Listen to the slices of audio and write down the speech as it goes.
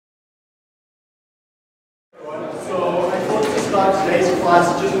start today's class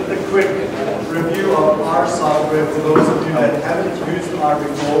just with a quick review of our software for those of you that haven't used R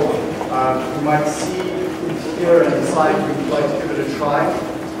before. You might see here and decide if you'd like to give it a try.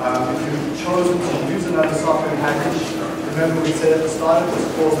 If you've chosen to use another software package, remember we said at the start of this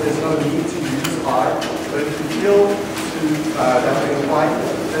course there's no need to use R, but if you feel that you're fine,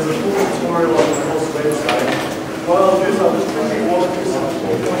 there's a full tutorial on the course website. What I'll do is I'll just quickly walk through some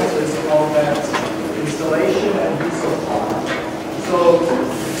key pointers of that installation and use of R. So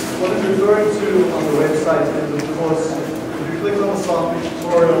what I'm referring to on the website is, of course, if you click on the software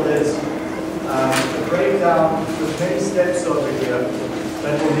tutorial, there's a breakdown with many steps over here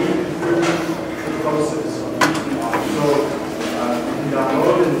that will lead you through the process of using R. So you can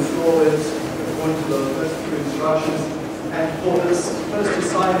download and install it according to those first few instructions. And for this first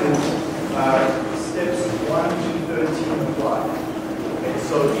assignment, steps 1 to 13 apply. Okay,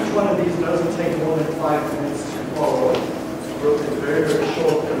 so each one of these doesn't take more than 5 minutes to follow. It's very, very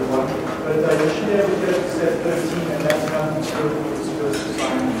short, everyone. But you should be able to get to step 13, and that's nothing to do with this first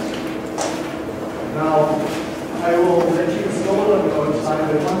assignment. Now, I will let you install it on your own time,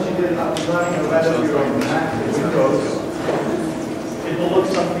 but once you get it up and running, no matter if you're on Mac or Windows, it will look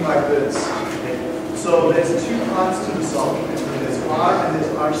something like this. Okay. So there's two parts to the software. There's R and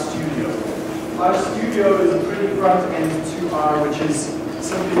there's RStudio. RStudio is a pretty front end to R, which is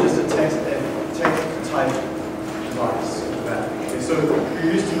simply just a text type device. Okay, so if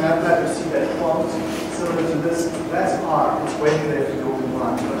you're used to MATLAB, you see that prompt similar to this. That's R. It's waiting there for your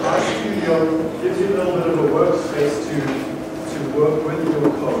command. But RStudio gives you a little bit of a workspace to work with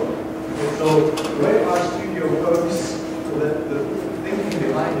your code. Okay, so the way RStudio works, so that the thinking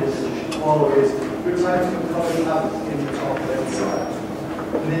behind it that you should follow is you're typing the code up in the top left side.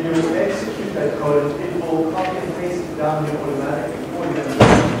 And then you will execute that code, and it will copy and paste it down here automatically for you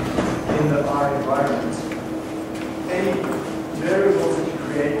in the R environment. Any variables that you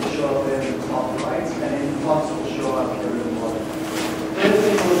create will show up there in the top right, and any plots will show up here in the bottom. Let's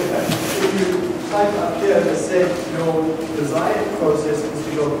take a look at that. If you type up here that said your desired process is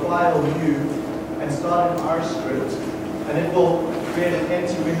to go File, New, and start an R script, and it will create an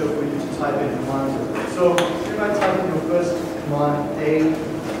empty window for you to type in commands with. So if you might type in your first command, A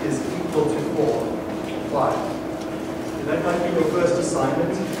is equal to 4, 5. That might be your first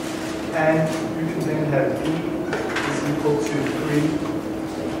assignment, and you can then have B is equal to 3,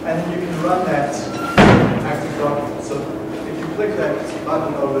 and then you can run that active document. So if you click that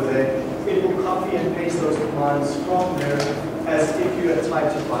button over there, it will copy and paste those commands from there as if you had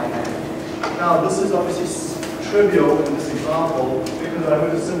typed it by hand. Now this is obviously trivial in this example because I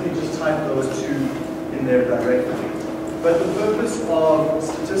would have simply just typed those two in there directly. But the purpose of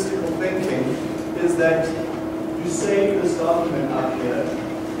statistical thinking is that you save this document up here,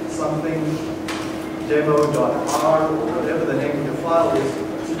 something demo.r or whatever the name of your file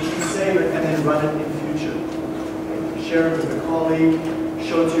is, so you can save it and then run it in future. Okay. Share it with a colleague,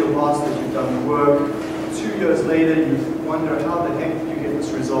 show it to your boss that you've done the work. 2 years later, you wonder how the heck did you get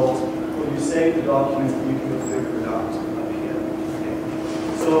this result? Well, you save the document and you can go figure it out up here. Okay.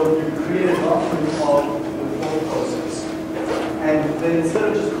 So you create a document called the whole process. And then instead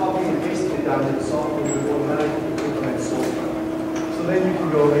of just copying and pasting it down to the software, you will automatically click on that source button. So then you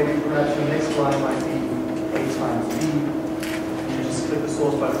can go, maybe perhaps your next line might be A times B. You just click the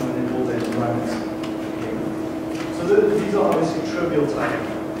source button and it will then run it. Okay. So these are obviously trivial type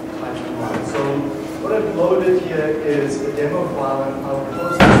commands. So what I've loaded here is a demo file, and I'll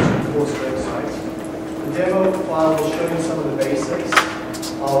post this to the course website. The demo file will show you some of the basics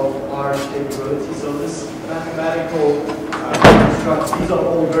of our capability. So this mathematical constructs, these are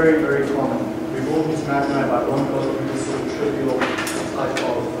all very, very common. We've all used MATLAB. I won't go through this sort of trivial type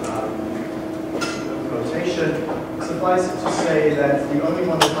of notation. Suffice it to say that the only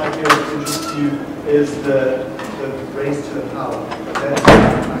one that might be able to interest you is the raised to the power. That's I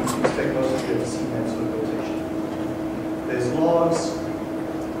expect most of you have seen that sort of notation. There's logs,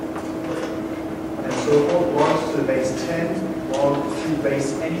 and so forth. Logs to the base 10, log to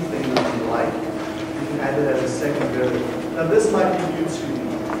base anything that you like. You can add it as a second variable. Now this might be new to you.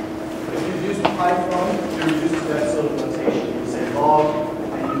 If you've used Python, you're used to that sort of notation. You say log,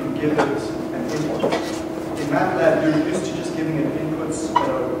 and you can give it an input. In MATLAB, you're used to just giving it inputs,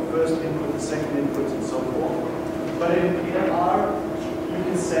 first input, the second input, and so forth. But in R, you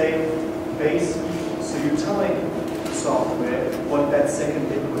can say base equals. So you're telling the software what that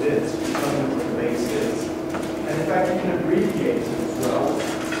second input is. You're telling them what the base is. And in fact, you can abbreviate it as well.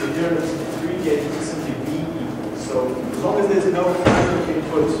 So here it's abbreviated to simply B equals. So as long as there's no final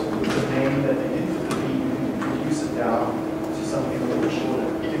input with the name that they input the B, you can reduce it down to something a little shorter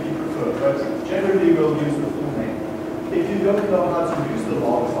if you prefer. But generally, we'll use the full name. If you don't know how to use the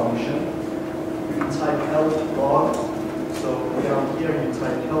log function, you can type help log. So down here you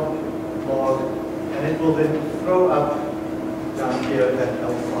type help log, and it will then throw up down here that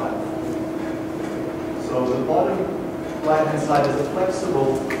help file. So the bottom right-hand side is a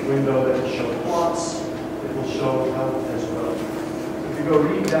flexible window that will show plots. It will show help as well. So if you go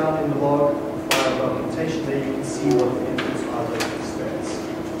read down in the log file documentation, there you can see what the inputs are that it expects.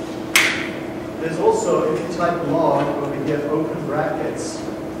 There's also, if you type log over here, open brackets,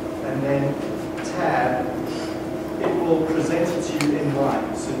 and then tab, it will present it to you in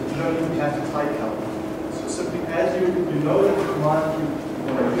line. So you don't even have to type help. So simply as you know the command you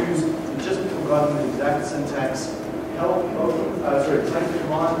want to use, you've just forgotten the exact syntax. Help, type the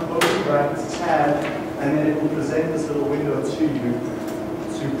command, open brackets, tab, and then it will present this little window to you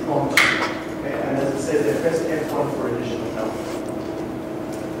to prompt you. Okay? And as it says there, press F1 for additional help.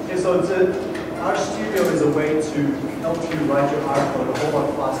 Okay, so RStudio is a way to help you write your R code a whole lot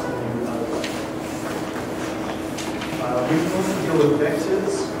faster than you would otherwise. We can also deal with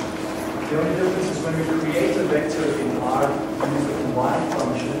vectors. The only difference is when we create a vector in R, we use the combine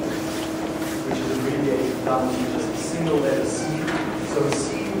function, which is abbreviated down to just a single letter C. So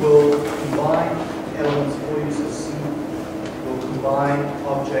C will combine elements for you. So C will combine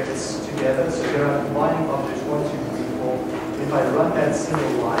objects together. So here I'm combining objects 1, 2, 3, 4. If I run that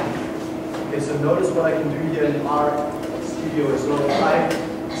single line, okay, so notice what I can do here in RStudio as well. If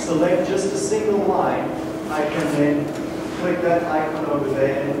I select just a single line, I can then click that icon over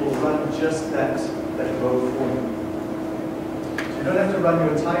there and it will run just that row for me. So you don't have to run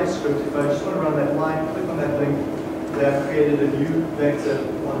your entire script. If I just want to run that line, click on that link. They have created a new vector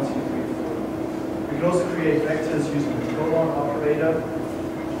 1, 2, 3, 4. We can also create vectors using the colon operator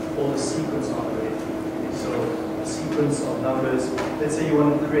or the sequence operator. So a sequence of numbers. Let's say you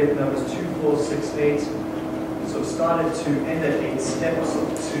want to create numbers 2, 4, 6, 8. So start at 2, end at 8, steps of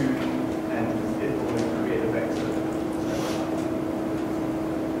 2, and it will create a vector.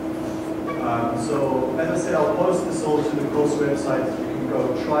 So as I said, I'll post this all to the course website. You can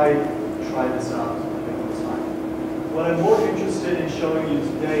go try this out at any time. What I'm more interested in showing you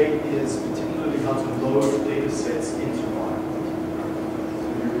today is particularly how to load data sets into R.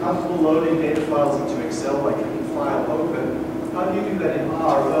 So you're comfortable loading data files into Excel by clicking File, Open. How do you do that in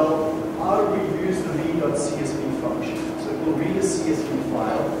R? Well, R we use the read.csv function. So it will read a CSV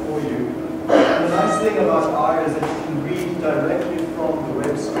file for you. And the nice thing about R is that you can read directly from the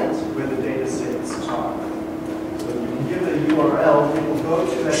website where the data sets are. So you can give it a URL, it will go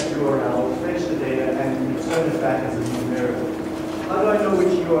to that URL, fetch the data, and return it back as a new variable. How do I know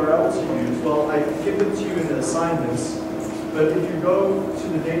which URL to use? Well, I give it to you in the assignments, but if you go to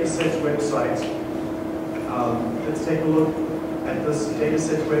the datasets website, let's take a look at this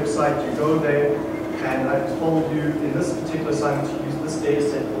datasets website. You go there, and I've told you in this particular assignment to use this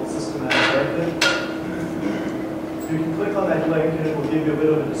dataset called systematic record. You can click on that link and it will give you a bit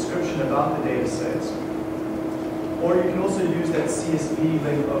of a description about the dataset. Or you can also use that CSV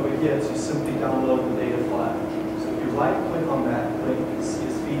link over here to simply download the data file. So if you right-click on that link,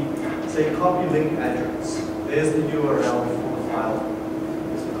 CSV, say copy link address. There's the URL for the file.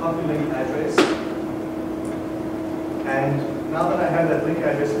 There's the copy link address. And now that I have that link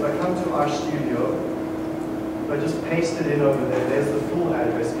address, if I come to RStudio, if I just paste it in over there, there's the full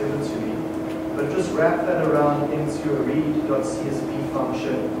address given to me. But just wrap that around into a read.csv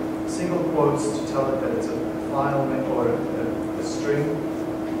function, single quotes to tell it that it's a file or a string.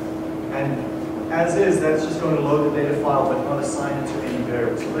 And as is, that's just going to load the data file but not assign it to any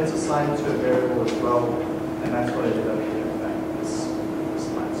variable. So let's assign it to a variable as well, and that's what I did up here in fact, this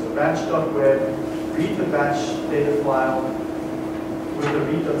line. So batch.web, read the batch data file with the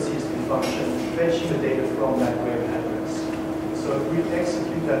read.csv function, fetching the data from that web address. So if we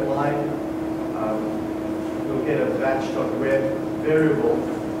execute that line, we'll get a batch.web variable.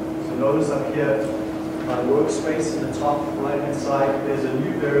 So notice up here, my workspace in the top right-hand side, there's a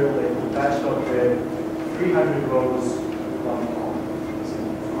new variable labeled batch.web, 300 rows, 1 column.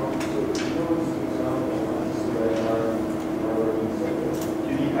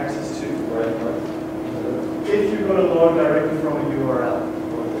 You need access to, if you're going to load directly from a URL.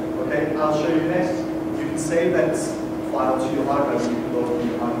 Okay, I'll show you next. You can save that file to your hard drive, you can load from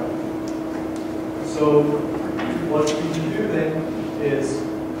your hard drive. So what you can do then is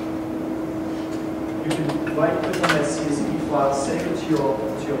you can right-click on that CSV file, save it to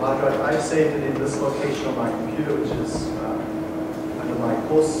your hard drive. I've saved it in this location on my computer, which is under my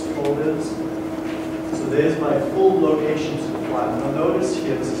course folders. So there's my full location to the file. Now notice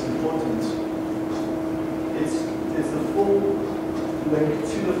here, this is important. It's the full link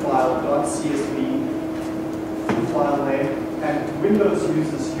to the file .csv file name, and Windows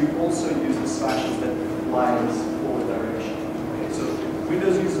users, you also use the slashes that lines forward direction. Okay, so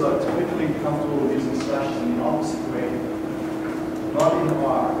Windows users are typically comfortable using slashes in the opposite way, not in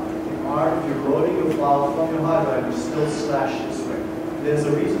R. In R, if you're loading your file from your hard drive, you still slash this way. There's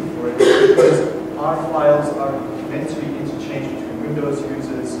a reason for it, because R files are meant to be interchanged between Windows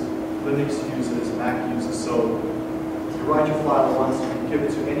users, Linux users, Mac users. So you write your file once, you can give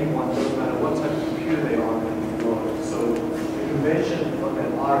it to anyone, doesn't matter what type of computer they are, and you can load it. So the convention that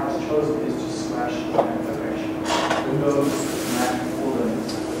R has chosen is to slash in that direction. Windows, Mac, or Linux.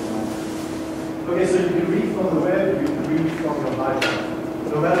 Okay, so you can read from the web, you can read from your hard drive.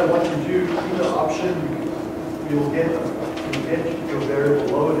 No matter what you do, either option, you'll get your variable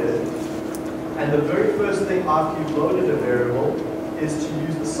loaded. And the very first thing after you've loaded a variable is to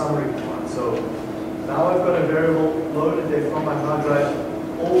use the summary command. So now I've got a variable loaded there from my hard drive.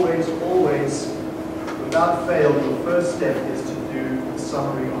 Always, without fail, your first step is to do the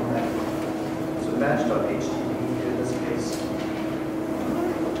summary on that. So match.html here in this case.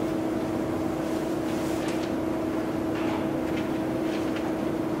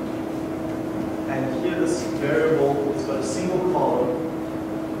 And here this variable has got a single column.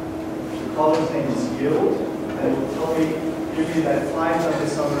 The column's name is yield, and it will tell me, give me that 5-number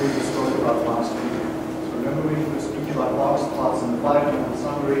summary we spoke about last week. So remember we were speaking about box plots and the 5-number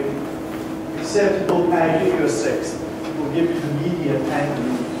summary, except it will give you a sixth. It will give you the median and the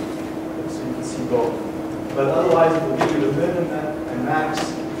mean, so you can see both. But otherwise it will give you the min and max,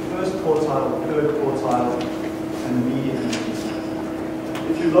 first quartile, third quartile, and the median and mean.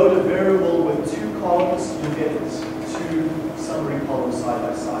 If you load a variable with 2 columns, you get 2 summary columns side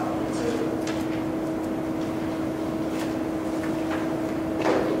by side.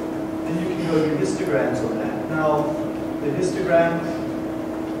 And you can go do histograms on that. Now, the histogram,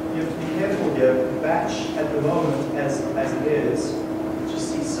 you have to be careful here. Batch at the moment, as it is, just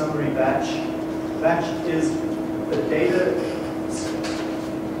see summary batch. Batch is the data.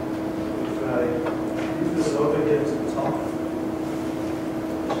 If I move this over here to the top.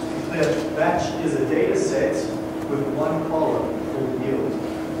 Batch is a data set with 1 column called yield.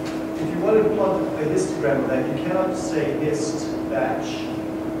 If you want to plot a histogram of that, you cannot say hist batch.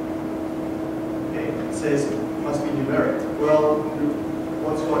 Okay, it says it must be numeric. Well,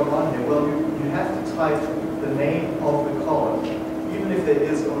 what's going on here? Well, you have to type the name of the column, even if there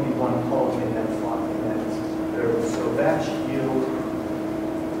is only 1 column in that file, in that variable. So batch yield,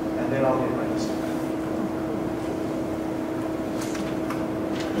 and then I'll get my histogram.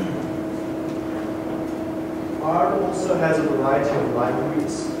 R also has a variety of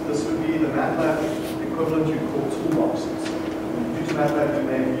libraries. This would be the MATLAB equivalent you call toolboxes. When you use MATLAB, you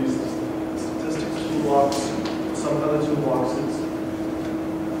may have used statistics toolbox, some other toolboxes.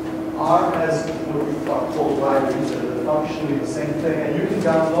 R has what we call libraries that are functionally the same thing, and you can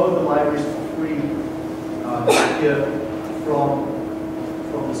download the libraries for free here from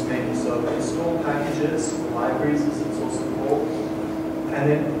this menu. So install packages, libraries as it's also called, and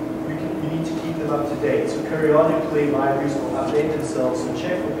then you need to keep them up to date. So periodically, libraries will update themselves. So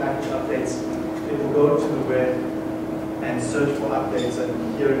check for package updates. It will go to the web and search for updates.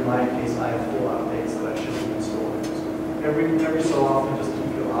 And here in my case, I have 4 updates that I should be installing. So every so often, just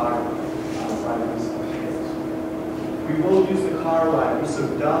keep your R libraries up to date. We will use the car library. So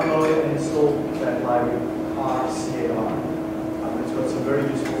download and install that library, car, C-A-R. It's got some very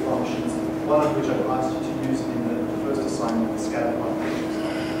useful functions, one of which I've asked you to use in the first assignment, the scatter plot.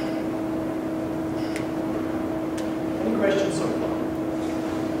 Any questions so far?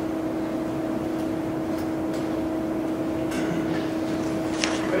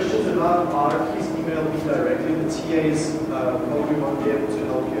 Questions about R, please email me directly. The TAs probably won't be able to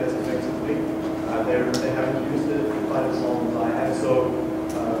help you as effectively. They haven't used it quite as long as I have. So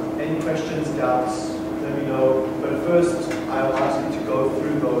any questions, doubts, let me know. But first, I'll ask you to go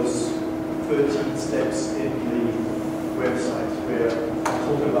through those 13 steps in the website where I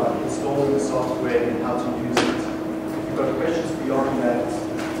talk about installing the software and how to use it. If you've got questions beyond that,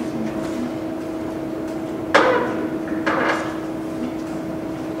 please email me.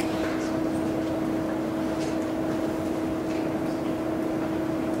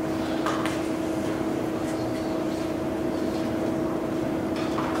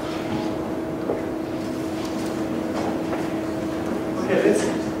 Okay, let's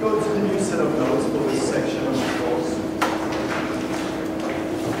go to the new set of notes for this section of the course.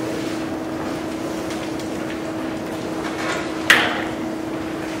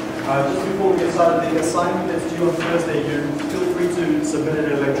 Just before we get started, the assignment that's due on Thursday, you feel free to submit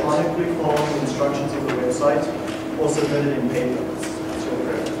it electronically following the instructions of the website, or submit it in paper. It's your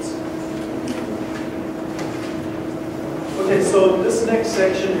preference. Okay, so this next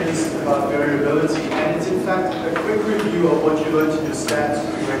section is about variability, and it's in fact a quick review of what you learned in your stats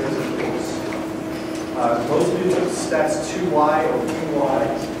prerequisite course. Most of you took stats 2y or 2y,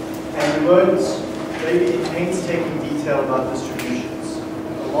 and you learned maybe in painstaking detail about distributions.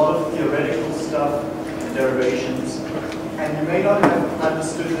 A lot of theoretical stuff and derivations, and you may not have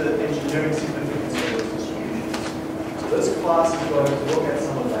understood the engineering significance of those distributions. So this class is going to look at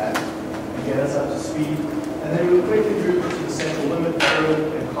some of that and get us up to speed. And then we'll quickly move to the central limit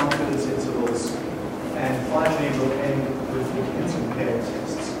theorem and confidence intervals. And finally, we'll end with looking at some paired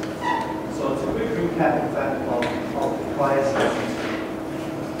tests. So it's a quick recap, in fact, of the prior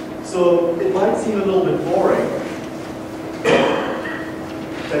sessions. So it might seem a little bit boring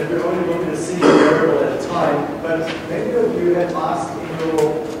that we're only looking at a single variable at a time, but many of you had asked in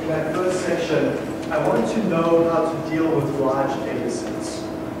that first section, I want to know how to deal with large data sets.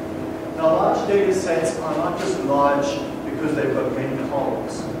 Now, large data sets are not just large because they've got many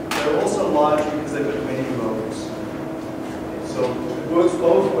columns. They're also large because they've got many rows. So it works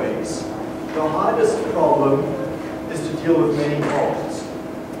both ways. The hardest problem is to deal with many columns.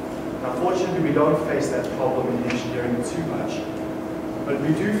 Now, fortunately, we don't face that problem in engineering too much. But we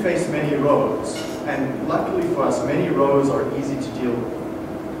do face many rows. And luckily for us, many rows are easy to deal with.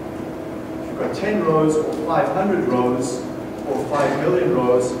 If you've got 10 rows or 500 rows or 5 million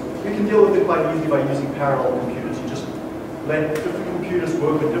rows, we can deal with it quite easily by using parallel computers. You just let different computers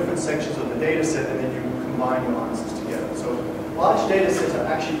work with different sections of the data set, and then you combine your answers together. So large data sets are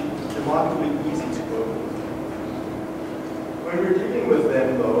actually remarkably easy to work with. When we're dealing with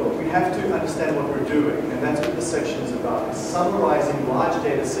them, though, we have to understand what we're doing, and that's what this section is about, is summarizing large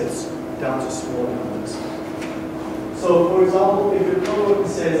data sets down to small numbers. So, for example, if your coworker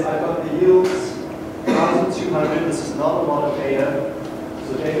says, I've got the yields 1,200, this is not a lot of data,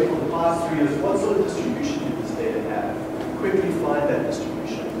 so data for the past 3 years, what sort of distribution did this data have? Quickly find that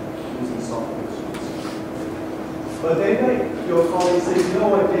distribution using software tools. But then your colleague says, you know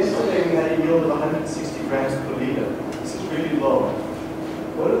what, yesterday we had a yield of 160 grams per liter. This is really low.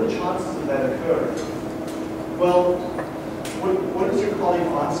 What are the chances of that occurring? Well, what is your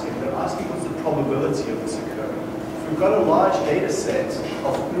colleague asking? They're asking what's the probability of this occurring. If we've got a large data set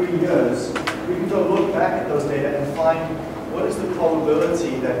of 3 years, we can go look back at those data and find what is the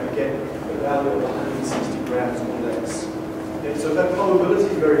probability that we get a value of 160 grams or less? Okay, so if that probability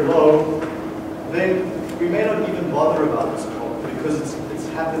is very low, then we may not even bother about this problem because it's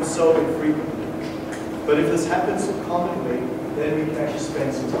happened so infrequently. But if this happens commonly, then we can actually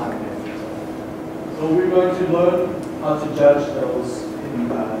spend some time and effort. So we're going to learn how to judge those in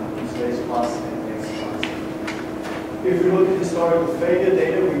today's class and next class. If we look at historical failure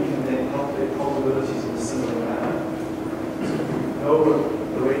data, we can then calculate probabilities in a similar manner. Know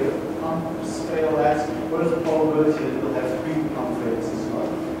the rate of pumps fail at, what is the probability that we'll have 3 pump failures as well.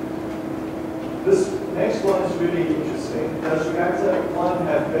 This next one is really interesting. Does reactor 1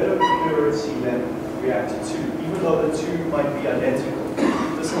 have better purity than reactor 2, even though the 2 might be identical?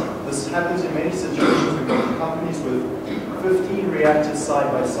 This happens in many situations. We've got companies with 15 reactors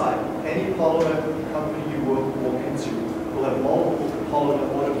side by side. Any polymer company you walk into will have multiple polymer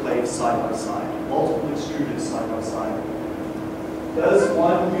autoclaves side by side, multiple extruders side by side. Does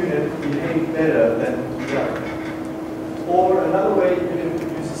one unit behave better than the other? Or another way you can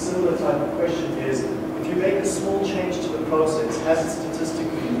use a similar type of question is, if you make a small change to the process, has it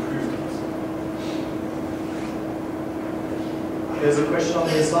statistically improved it? There's a question on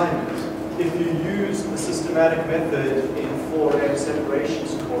the assignment. If you use a systematic method in 4M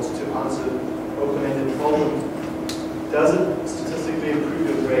separations course to answer open-ended problems, does it statistically improve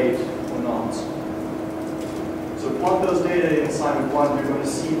your grade or not? So plot those data in assignment 1, you're going to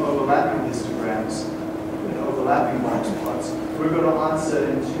see overlapping histograms and overlapping box plots. We're going to answer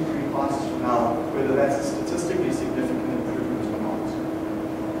in 2-3 classes from now whether that's a statistically significant improvement or not.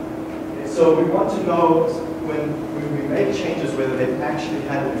 Okay, so we want to know when we make changes whether they've actually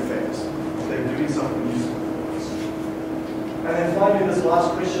had an effect, if they're doing something useful for us. And then finally, this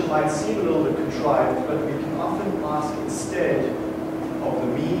last question might seem a little bit contrived, but we can often ask instead of the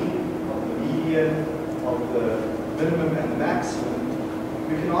mean, of the median, of the minimum and the maximum,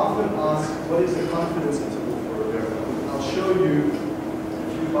 we can often ask what is the confidence interval for a variable. I'll show you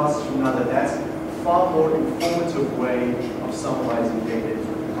a few classes from now that that's a far more informative way of summarizing data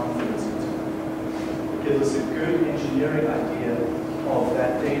into the confidence interval. It gives us a good engineering idea of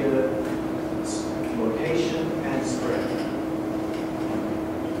that data, its location and spread.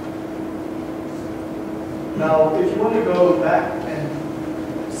 Now, if you want to go back and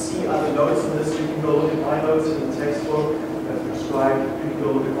see other notes on this, you can go look at my notes in the textbook that's prescribed. You can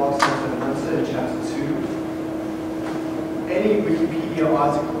go look at box number in chapter 2. any Wikipedia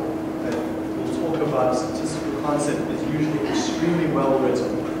article that will talk about a statistical concept is usually extremely well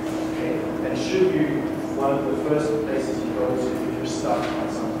written, okay? And should be one of the first places you go to if you're stuck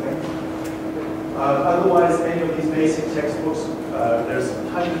on something. Otherwise, any of these basic textbooks, there's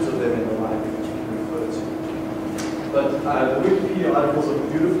hundreds of them in the library that you can refer to. But the Wikipedia articles are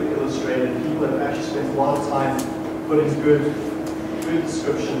beautifully illustrated. People have actually spent a lot of time putting good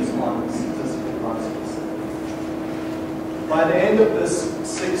descriptions on statistical concepts. By the end of this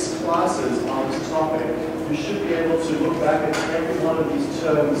 6 classes on this topic, you should be able to look back at every one of these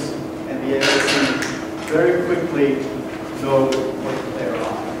terms and be able to very quickly know what they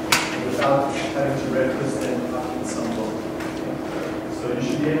are without having to reference them up in some book. So you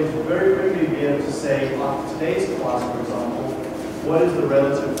should be able to very quickly be able to say, after today's class, for example, what is the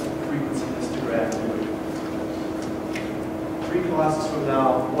relative frequency histogram doing? 3 classes from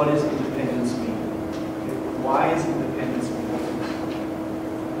now, what does independence mean? Why is independence important?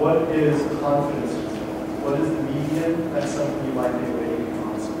 What is confidence interval? What is the median? That's something you might be able to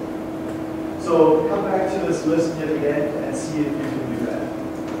answer. So come back to this list yet again and see if you can do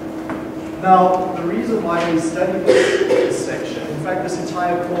that. Now, the reason why we study this section, in fact this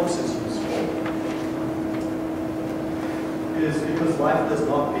entire course is useful, is because life does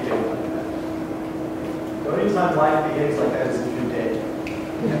not begin like that. The only time life begins like that is if you're dead.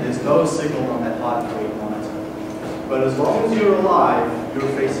 And there's no signal on that heart rate monitor. But as long as you're alive, you're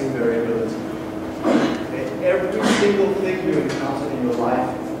facing variability. And every single thing you encounter in your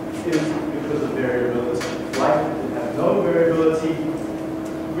life is because of variability. If life did have no variability,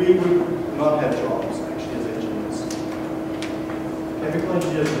 we would not have jobs, actually, as engineers. Chemical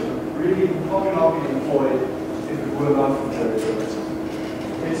engineers would really probably not be employed if it were not for variability.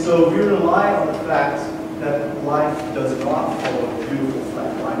 Okay, so we rely on the fact that life does not follow a beautiful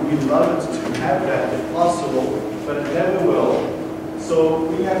flat line. We love it to have that if possible, but it never will. So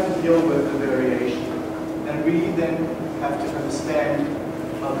we have to deal with the variation. And we then have to understand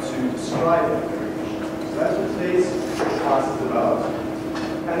how to describe that variation. So that's what today's class is about.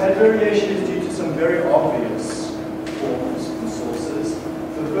 And that variation is due to some very obvious forms and sources.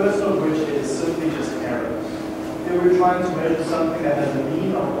 The first of which is simply just errors. Here we're trying to measure something that has a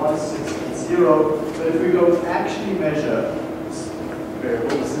mean of 1680, but if we go actually measure this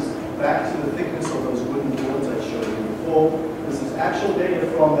variable, this is back to the thickness of those wooden boards I showed you before. This is actual data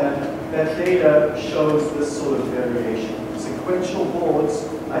from that. That data shows this sort of variation. Sequential boards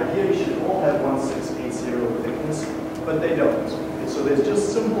ideally should all have 1680 thickness, but they don't. Okay, so there's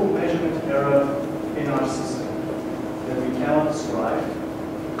just simple measurement error in our system that we cannot describe.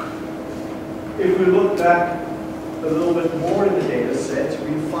 If we look back a little bit more in the data set,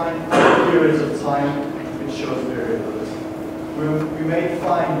 we find periods of time which shows variability. We may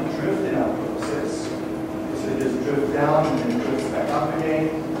find drift in our process. So there's drift down and then drifts back up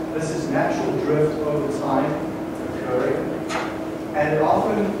again. This is natural drift over time occurring. And it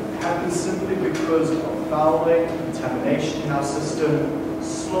often happens simply because of fouling, contamination in our system,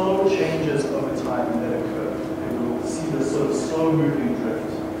 slow changes over time that occur. And we'll see this sort of slow-moving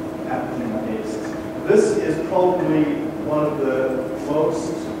drift happen in our data set. This is probably one of the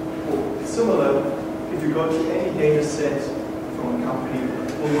most, or similar, if you go to any data set from a company,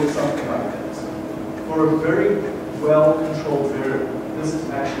 it will look something like that. For a very well-controlled variable, this is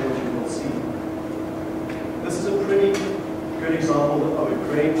actually what you will see. This is a pretty good example of a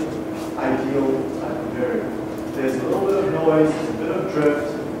great ideal type of variable. There's a little bit of noise, there's a bit of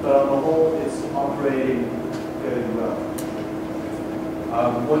drift, but on the whole, it's operating fairly well.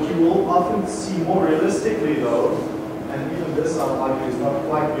 What you will often see more realistically though, and even this I'll argue is not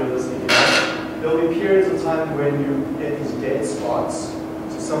quite realistic enough, there'll be periods of time when you get these dead spots.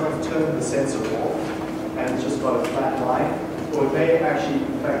 So someone's turned the sensor off and it's just got a flat line, or it may actually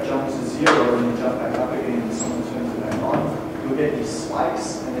in fact jump to 0 and then jump back up again and someone turns it back on. You'll get these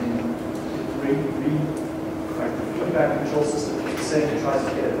spikes and then like the feedback control system kicks in and tries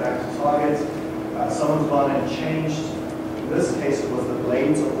to get it back to target. Someone's gone and changed. In this case, it was the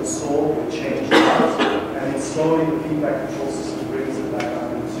blades of the saw that changed out, and then slowly the feedback control system brings it back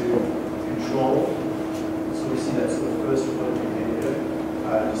up into control. So we see that's the first point behavior.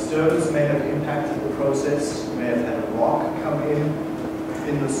 Disturbance may have impacted the process. You may have had a rock come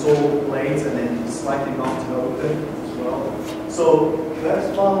in the saw blades and then slightly knocked it open as well. So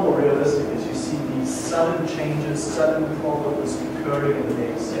that's far more realistic as you see these sudden changes, sudden problems occurring in the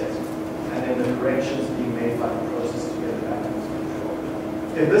data set, and then the corrections being made by the process to get it back into control.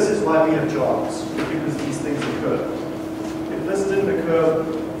 Okay, this is why we have jobs, because these things occur. If this didn't occur,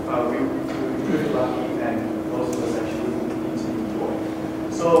 we would be pretty lucky, and most of us actually wouldn't need to be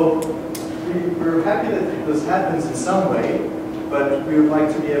employed. So we're happy that this happens in some way, but we would like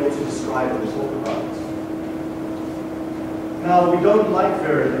to be able to describe it and talk about it. Now, we don't like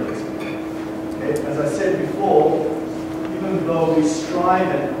variability. Okay? As I said before, even though we strive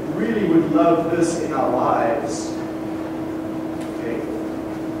and really would love this in our lives, okay,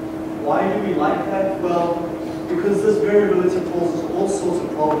 why do we like that? Well, because this variability causes all sorts of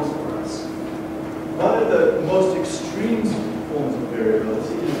problems for us. One of the most extreme forms of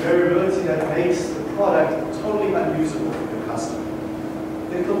variability is variability that makes the product totally unusable for the customer.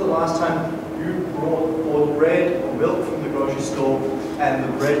 Think of the last time you bought bread or milk from the grocery store and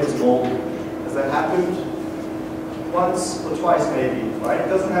the bread was moldy. Has that happened? Once or twice maybe, right? It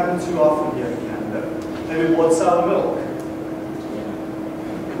doesn't happen too often here in Canada. Maybe you bought sour milk.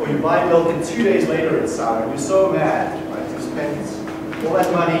 Or you buy milk and 2 days later it's sour and you're so mad, right? You spent all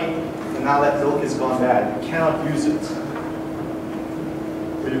that money and now that milk has gone bad. You cannot use it.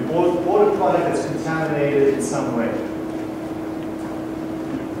 Or you bought a product that's contaminated in some way.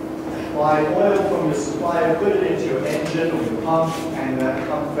 Buy oil from your supplier, put it into your engine or your pump, and that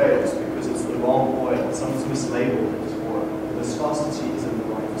pump fails because it's the wrong oil. Someone's mislabeled it, or the viscosity isn't the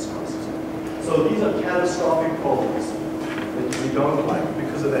right viscosity. So these are catastrophic problems that we don't like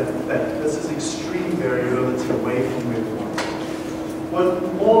because of that. This is extreme variability away from where we want.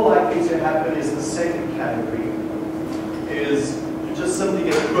 What's more likely to happen is the second category, is you just simply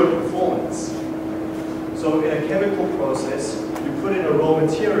get good performance. So in a chemical process, you put in a raw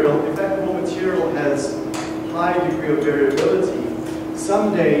material. If that raw material has high degree of variability,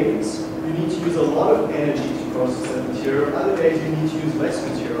 some days you need to use a lot of energy to process that material, other days you need to use less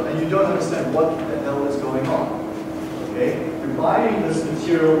material, and you don't understand what the hell is going on. Okay? You're buying this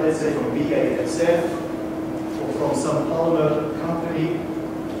material, let's say from BASF, or from some polymer company,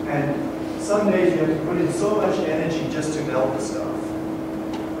 and some days you have to put in so much energy just to melt the stuff.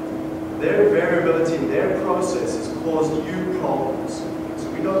 Their variability in their process has caused you problems. So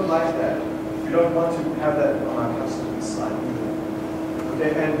we don't like that. We don't want to have that on our customer's side either.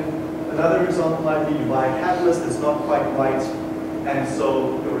 Okay, and another example might be you buy a catalyst that's not quite right, and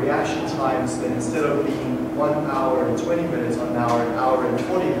so the reaction times then instead of being 1 hour and 20 minutes on an hour and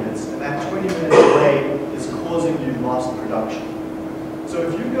 40 minutes, and that 20 minute delay is causing you lost production. So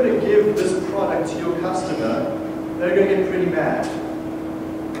if you're going to give this product to your customer, they're going to get pretty mad.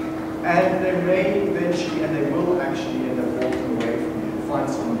 And they may eventually, and they will actually end up walking away from you, find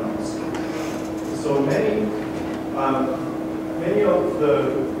someone else. So many of the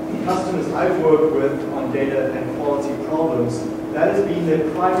customers I've worked with on data and quality problems, that has been their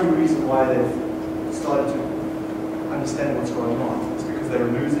primary reason why they've started to understand what's going on. It's because they're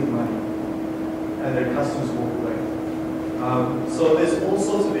losing money and their customers walk away. So there's all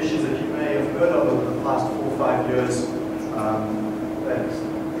sorts of issues that you may have heard of over the past 4 or 5 years that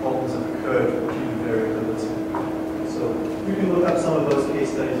problems have occurred due to variability. So you can look up some of those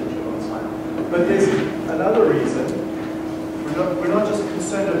case studies at your own time. But there's another reason. We're not just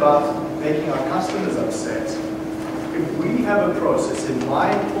concerned about making our customers upset. If we have a process in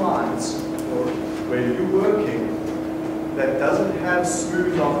my plant or where you're working that doesn't have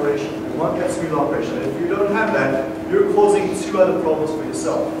smooth operation, we want that smooth operation. And if you don't have that, you're causing 2 other problems for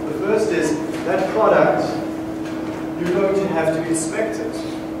yourself. The first is that product, you're going to have to inspect it.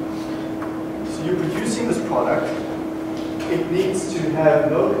 So you're producing this product, it needs to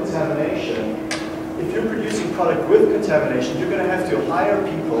have no contamination. If you're producing product with contamination, you're going to have to hire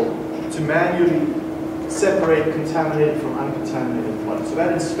people to manually separate contaminated from uncontaminated product. So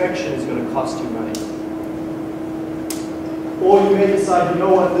that inspection is going to cost you money. Or you may decide, you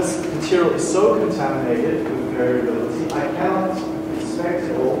know what, this material is so contaminated with variability, I cannot inspect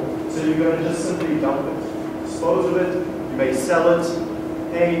it all, so you're going to just simply dump it. Dispose of it, you may sell it,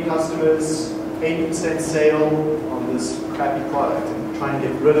 pay customers 80% sale on this crappy product and try and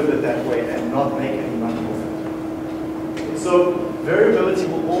get rid of it that way and not make any money with it. So variability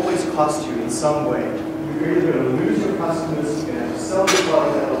will always cost you in some way. You're either going to lose your customers, you're going to have to sell the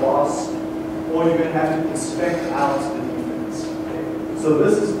product at a loss, or you're going to have to inspect out the defects. Okay? So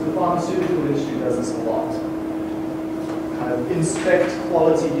this is, the pharmaceutical industry does this a lot. Kind of inspect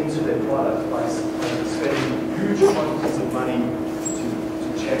quality into their product by spending huge quantities of money to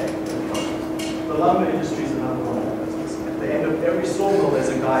check the product. The lumber industry is another one that does this. At the end of every sawmill, there's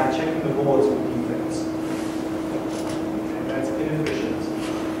a guy checking the boards for defects. And that's inefficient.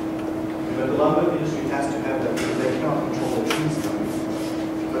 But the lumber industry has to have that because they cannot control the trees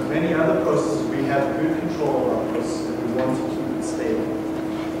coming. But many other processes, we have good control of our processes that we want to keep it stable.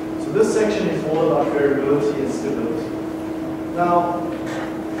 So this section is all about variability and stability. Now,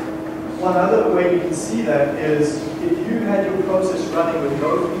 one other way you can see that is if you had your process running with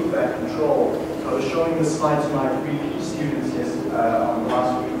no feedback control. I was showing this slide to my pre-P students yesterday, on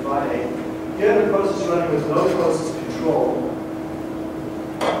last week, Friday. You had a process running with no process control.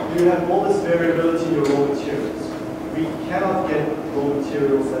 You have all this variability in your raw materials. We cannot get raw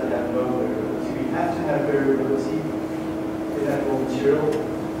materials that have no variability. We have to have variability in that raw material.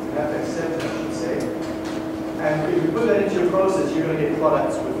 We have to accept it, I should say. And if you put that into your process, you're going to get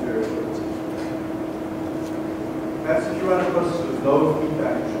products with variability. That's if you run a process with no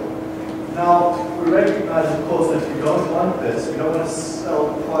feedback control. Now, we recognize, of course, that we don't want this. We don't want to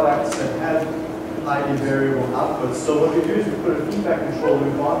sell products that have highly variable outputs. So what we do is we put a feedback control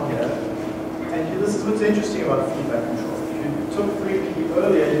loop on here. And this is what's interesting about feedback control. If you took 3P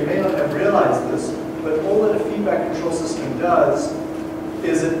earlier, you may not have realized this, but all that a feedback control system does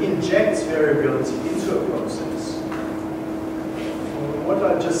is it injects variability into a process. What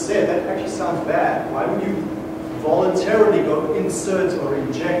I just said, that actually sounds bad. Why would you voluntarily go insert or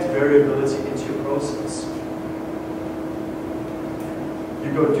inject variability into your process?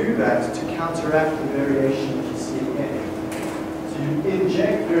 You go do that to counteract the variation that you see again. So you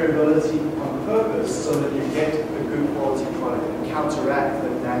inject variability on purpose so that you get a good quality product and counteract the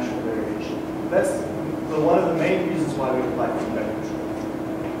natural variation. That's one of the main reasons why we apply feedback control.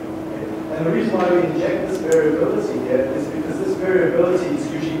 Okay. And the reason why we inject this variability here is because this variability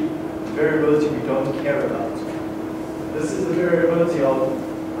is usually variability we don't care about. This is the variability of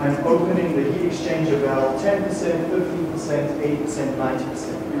I'm opening the heat exchanger valve 10%, 15%, 8%,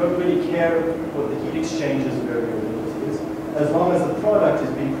 90%. We don't really care what the heat exchanger's variability is, as long as the product is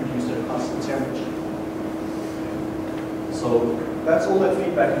being produced at a constant temperature. So that's all that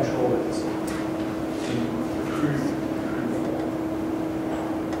feedback control is.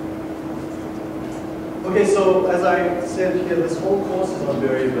 Okay, so as I said here, this whole course is on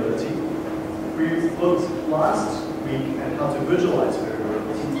variability. We looked last week at how to visualize variability.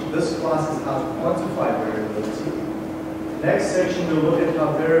 This class is how to quantify variability. Next section, we'll look at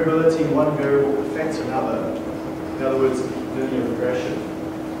how variability in one variable affects another. In other words, linear regression.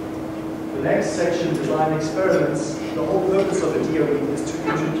 The next section, design experiments. The whole purpose of a DOE is to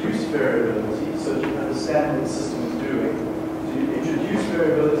introduce variability so that you understand what the system is doing. So you introduce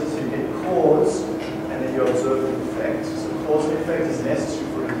variability so you get cause, and then you observe the effect. So cause and effect is necessary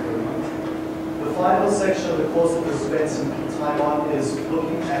for improvement. The final section of the course that we'll spend some time on is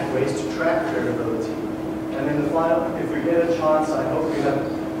looking at ways to track variability. And then the final, if we get a chance, I hope we have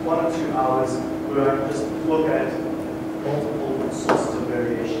 1 or 2 hours where I can just look at multiple sources of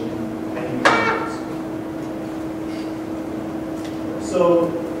variation in any variables. So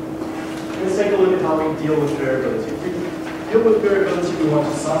let's take a look at how we deal with variability. If we deal with variability, we want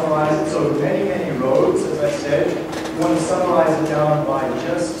to summarize it. So many, many rows, as I said, we want to summarize it down by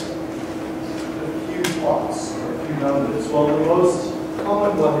just plots or a few numbers. Well, the most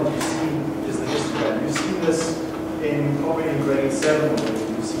common one that you see is the histogram. You've seen this probably in grade 7 already.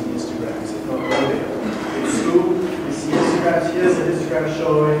 You've seen histograms, if not earlier. In school, you see histograms. Here's a histogram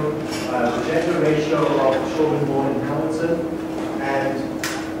showing the gender ratio of children born in Hamilton. And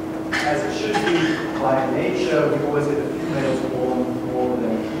as it should be by nature, we always get a few males born more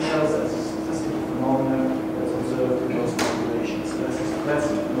than females. That's a statistical phenomenon that's observed in most populations. So that's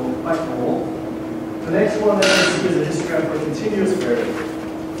quite normal. The next one that you see is a histogram for continuous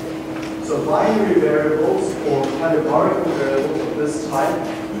variable. So binary variables or categorical variables of this type,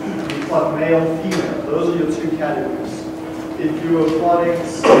 you plot male, female. Those are your 2 categories. If you were plotting,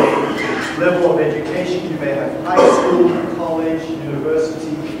 say, level of education, you may have high school, college,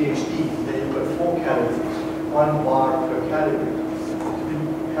 university, PhD. Then you've got 4 categories, 1 bar per category. If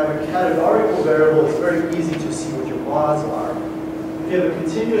you have a categorical variable, it's very easy to see what your bars are. If you have a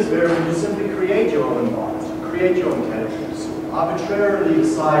continuous variable, you simply create your own bars, create your own categories. So arbitrarily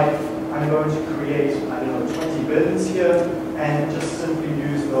decide, I'm going to create, 20 bins here, and just simply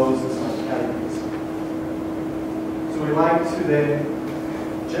use those as my categories. So we like to then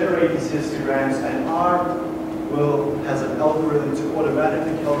generate these histograms, and R has an algorithm to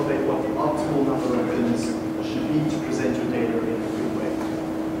automatically calculate what the optimal number of bins should be to present your data in a good way.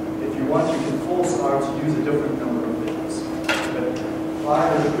 If you want, you can force R to use a different number of bins. R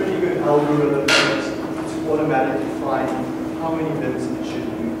has a pretty good algorithm to automatically find how many bins it should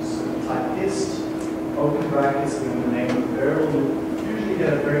use. So you type hist, open brackets, and then the name of the variable, you usually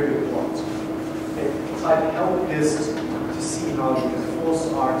get a very good plot. Okay. Type help hist to see how you can force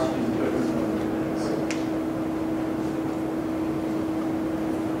R to use a different number of bins.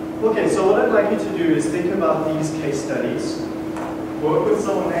 Okay, so what I'd like you to do is think about these case studies, work with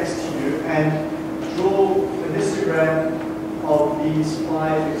someone next to you, and draw the histogram of these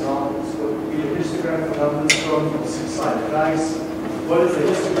 5 examples. be a histogram for numbers thrown from 6-sided dice. What does the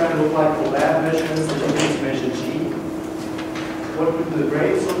histogram look like for lab measurements that you need to measure G? What would the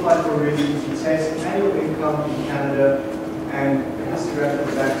grades look like for really easy test, annual income in Canada, and the histogram for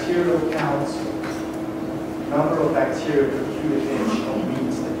the bacterial count, number of bacteria per cubic inch of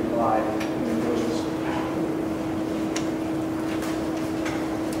meat that you buy in the grocery store.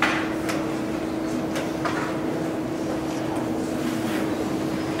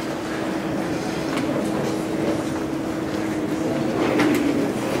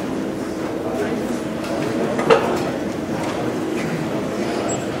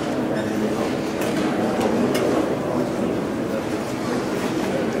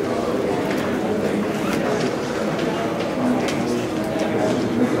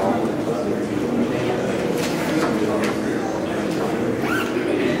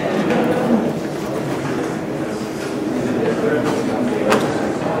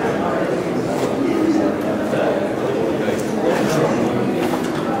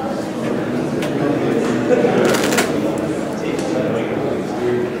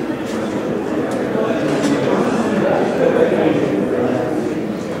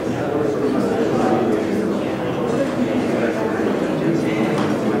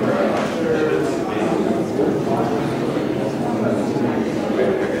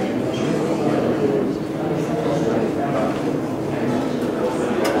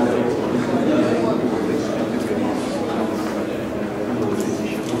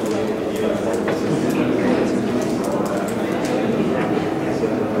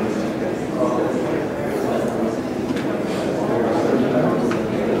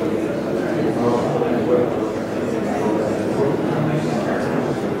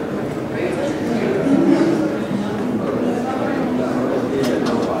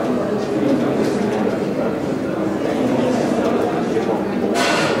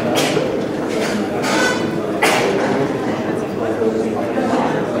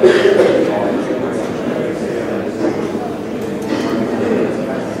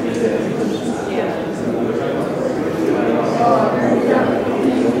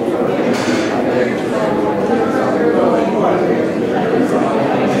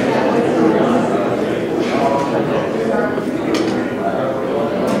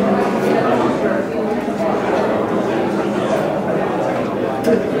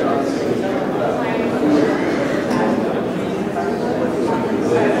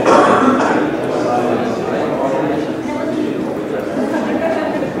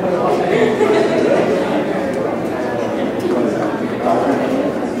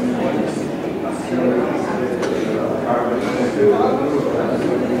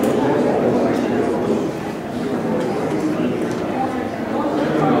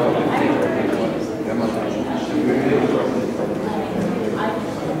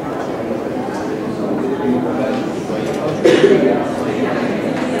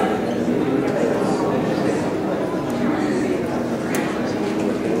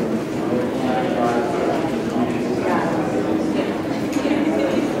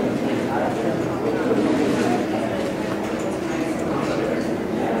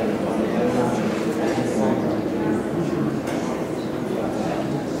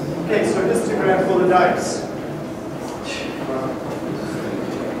 Dice.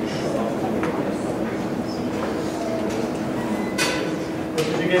 What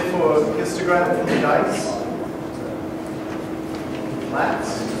did you get for histogram for the dice? Flat.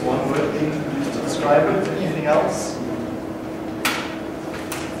 One word being used to describe it. Anything else?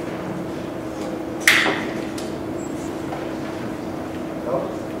 No?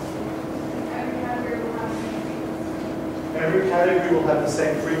 Every category will have the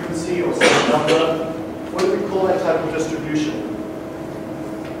same frequency or same number. What do we call that type of distribution?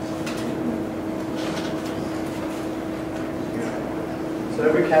 So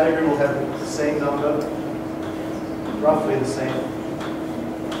every category will have the same number, roughly the same.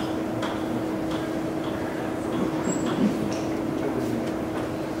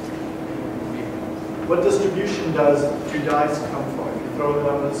 What distribution do dice come from? If you throw the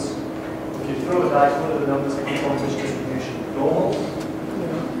numbers, if you throw a dice, what do the numbers come from? Which distribution? Normal?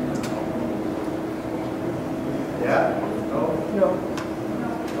 Yeah? No? No.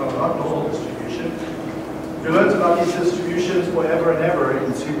 No, not normal distribution. We learned about these distributions forever and ever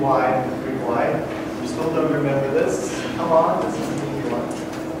in 2y and 3y. You still don't remember this? Come on, this is the easy one.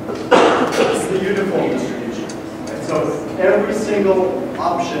 This is the uniform distribution. And so every single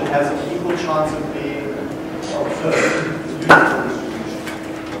option has an equal chance of being observed. Uniform distribution.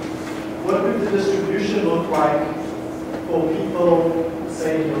 What would the distribution look like for people,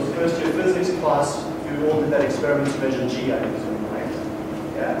 say, in your first year physics class? You all did that experiment to measure G, I presume, right?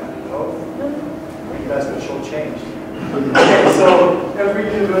 Yeah? No? You guys got shortchanged. Okay, so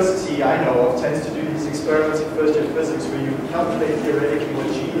every university I know of tends to do these experiments in first year physics where you calculate theoretically what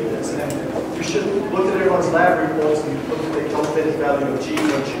G is, and you should look at everyone's lab reports and you look at the calculated value of G.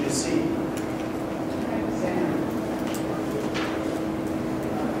 What should you see?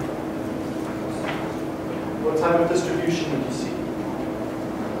 What type of distribution would you see?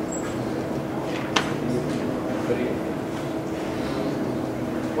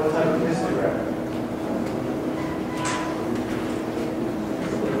 What type of histogram?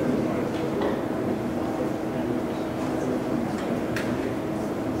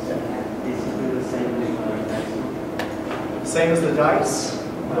 Same as the dice?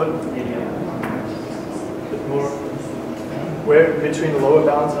 What? Bit more. Where between the lower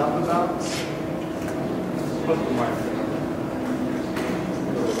bounds and upper bounds?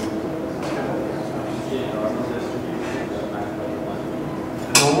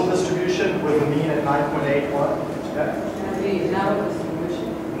 Normal distribution with a mean at 9.81. Yeah. Narrow distribution.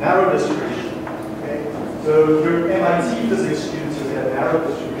 Narrow distribution. Okay. So your MIT physics students who get a narrow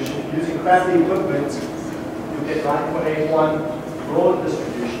distribution using crappy equipment, you get 9.81 broad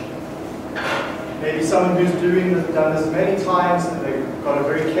distribution. Maybe someone who's done this many times and they've got a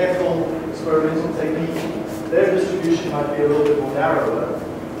very careful experimental technique, their distribution might be a little bit more narrower.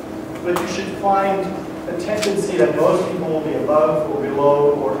 But you should find a tendency that most people will be above or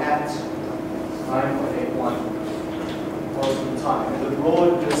below or at 9.81 most of the time. And the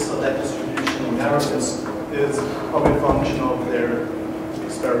broadness of that distribution or narrowness is probably a function of their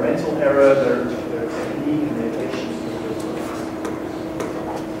experimental error, their technique, and their patience.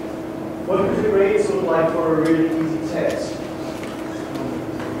 What would the grades look like for a really easy test?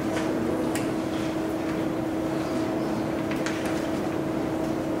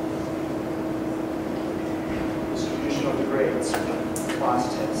 Distribution of the grades, class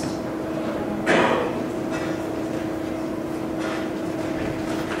test.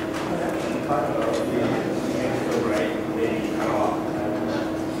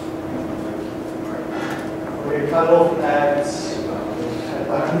 We're cut off at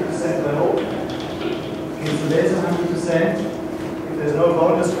 100% level. Okay, so there's 100%. If there's no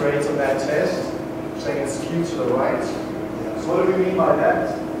bonus grades on that test, saying it's skewed to the right. So what do we mean by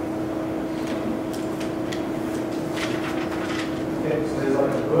that? Okay, so there's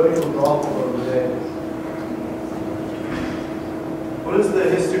like a vertical drop over there. What does the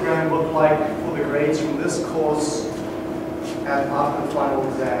histogram look like for the grades from this course after the final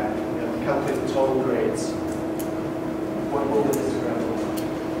exam? Calculate the total grades. What will the histogram look like?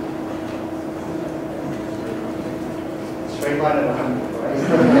 Straight line at 100, right?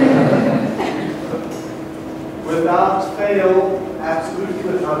 Without fail, absolutely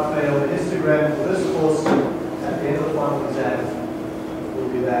without fail, the histogram for this course at the end of the final exam will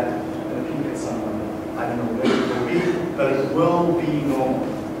be that, and a peak at some point. I don't know where it will be, but it will be normal.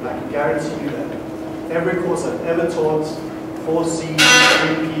 I can guarantee you that. Every course I've ever taught, 4C,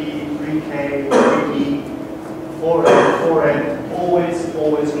 3P, 3K, 3E, 4M, 4N, always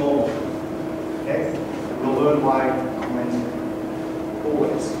normal. Okay? We'll learn why commenting.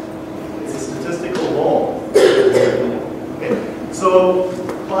 Always. It's a statistical law. Okay. So,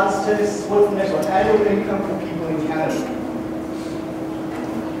 class tests, what's the next one? Annual income for people in Canada.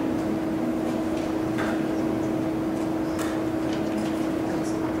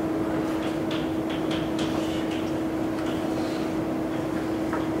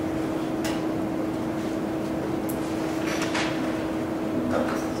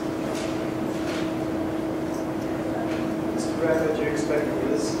 That you expect for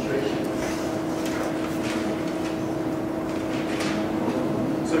this situation.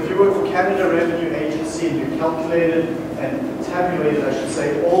 So if you work for Canada Revenue Agency and you calculated and tabulated, I should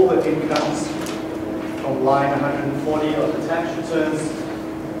say, all the incomes from line 140 of the tax returns,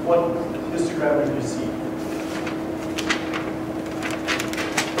 what histogram would you see?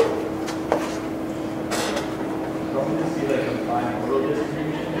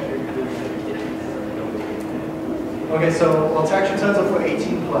 Okay, so well, tax returns are for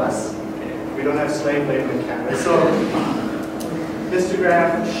 18 plus. We don't have slave labor in Canada. So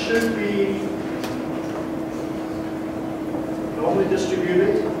histogram should be normally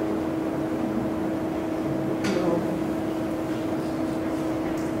distributed.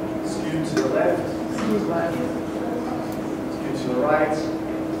 Skewed to the left. Skewed to the right.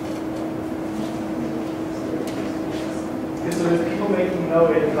 Okay, so there's people making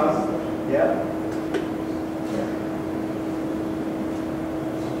no income. Yeah.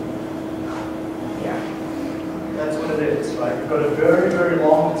 That's what it is, right? You've got a very, very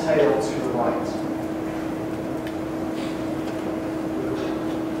long tail to the right.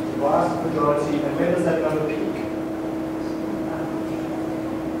 variability, and when does that number peak?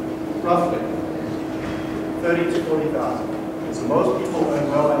 Roughly 30 to 40,000. So most people earn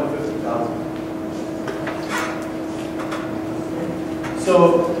well under 50,000. So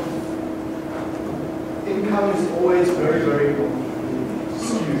income is always very, very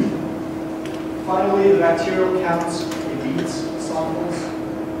skewed. Finally, the material counts elite samples.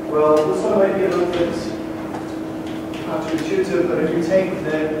 Well, this one might be a little bit counterintuitive, but if you take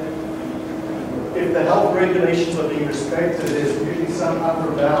if the health regulations are being respected, there's usually some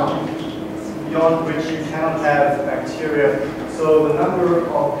upper bound beyond which you cannot have bacteria. So the number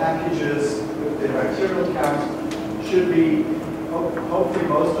of packages with the bacterial count should be, hopefully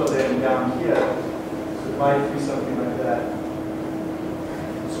most of them down here. So it might be something like that.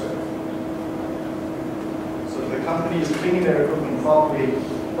 So the company is cleaning their equipment properly.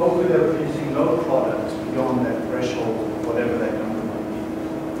 Hopefully they're producing no product beyond that threshold, whatever that number might be.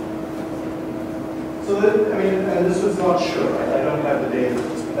 So that, I mean, and this was not sure, right? I don't have the data,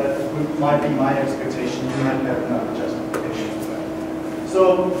 but that might be my expectation. You might have another justification for that.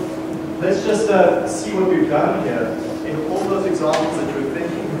 So let's just see what we've done here. In all those examples that you're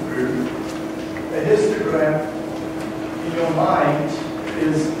thinking through, a histogram in your mind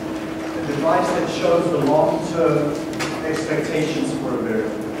is a device that shows the long-term expectations for a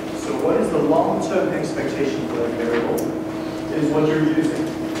variable. So what is the long-term expectation for that variable is what you're using.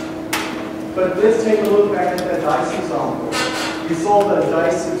 But let's take a look back at that dice example. We saw that a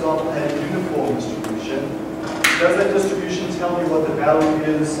dice example had a uniform distribution. Does that distribution tell you what the value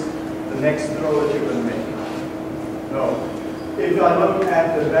is the next throw that you're going to make? No. If I look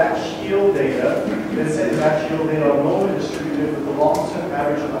at the batch yield data, let's say the batch yield data are normally distributed with a long-term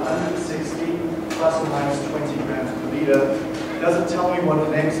average of 160 plus or minus 20 grams per liter. It doesn't tell me what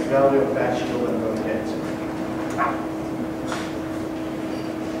the next value of batch yield I'm going to get.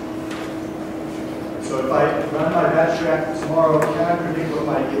 So if I run my batch reactor tomorrow, can I predict what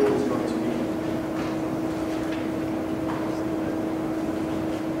my yield is going to be?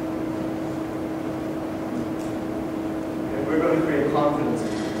 And we're going to create confidence in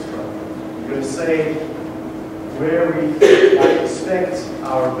this problem. We're going to say where we expect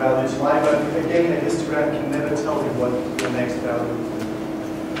our value to lie, but again, a histogram can never tell you what the next value is.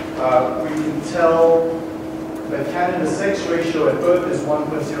 We can tell that Canada-sex ratio at birth is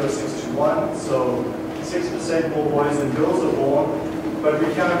 1.06 to 1, so 6% more boys than girls are born, but we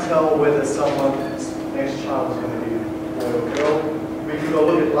cannot tell whether someone's next child is going to be a boy or girl. We can go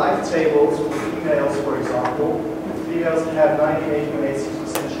look at life tables for females, for example. Females have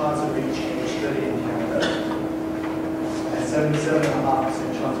 98.86% chance of reaching age 30 in Canada, and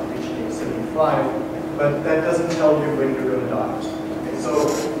 77.5% chance of reaching age 75, but that doesn't tell you when you're going to die. Okay, so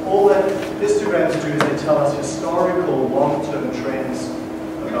all that histograms do is they tell us historical long-term trends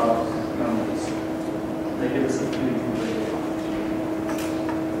about numbers. They give us a feeling of the.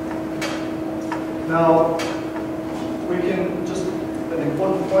 Now, we can just, an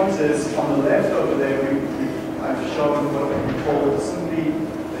important point is on the left over there, I've shown what we call simply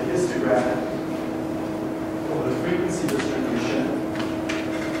the histogram or the frequency distribution.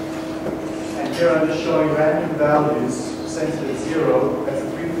 And here I'm just showing random values centered at 0. That's the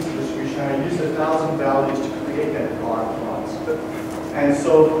frequency distribution. I used 1,000 values to create that bar plot. And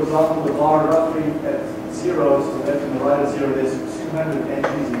so, for example, the bar roughly at 0, so the left and the right of 0, there's 200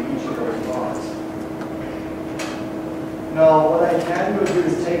 entries in each of those bars. Now, what I can go do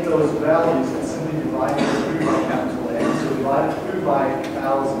is take those values and simply divide them through by capital N. So divide it through by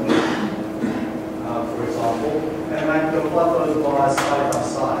 1,000, for example, and I can plot those bars side by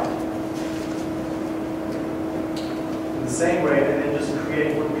side. In the same way, and then just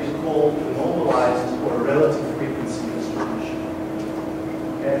create what we call the normalized or relative frequency distribution.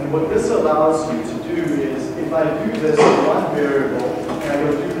 And what this allows you to do is, if I do this on one variable, and I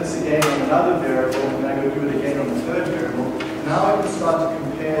go do this again on another variable, and I go do it again on the third variable, now I can start to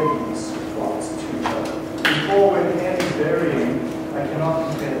compare these plots to each other. Before, when n is varying, I cannot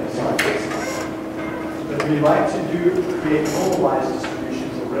compare them side by side. But we like to create normalized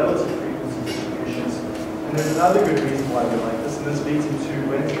distributions or relative frequency distributions. And there's another good reason why we like this, and this leads into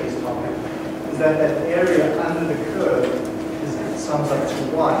Wednesday's topic, is that area under the curve sums up to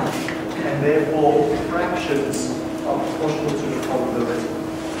 1, and therefore fractions are proportional to the probability.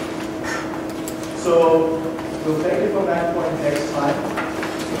 So we'll take it from that point next time.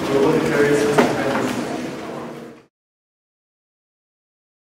 We'll look at various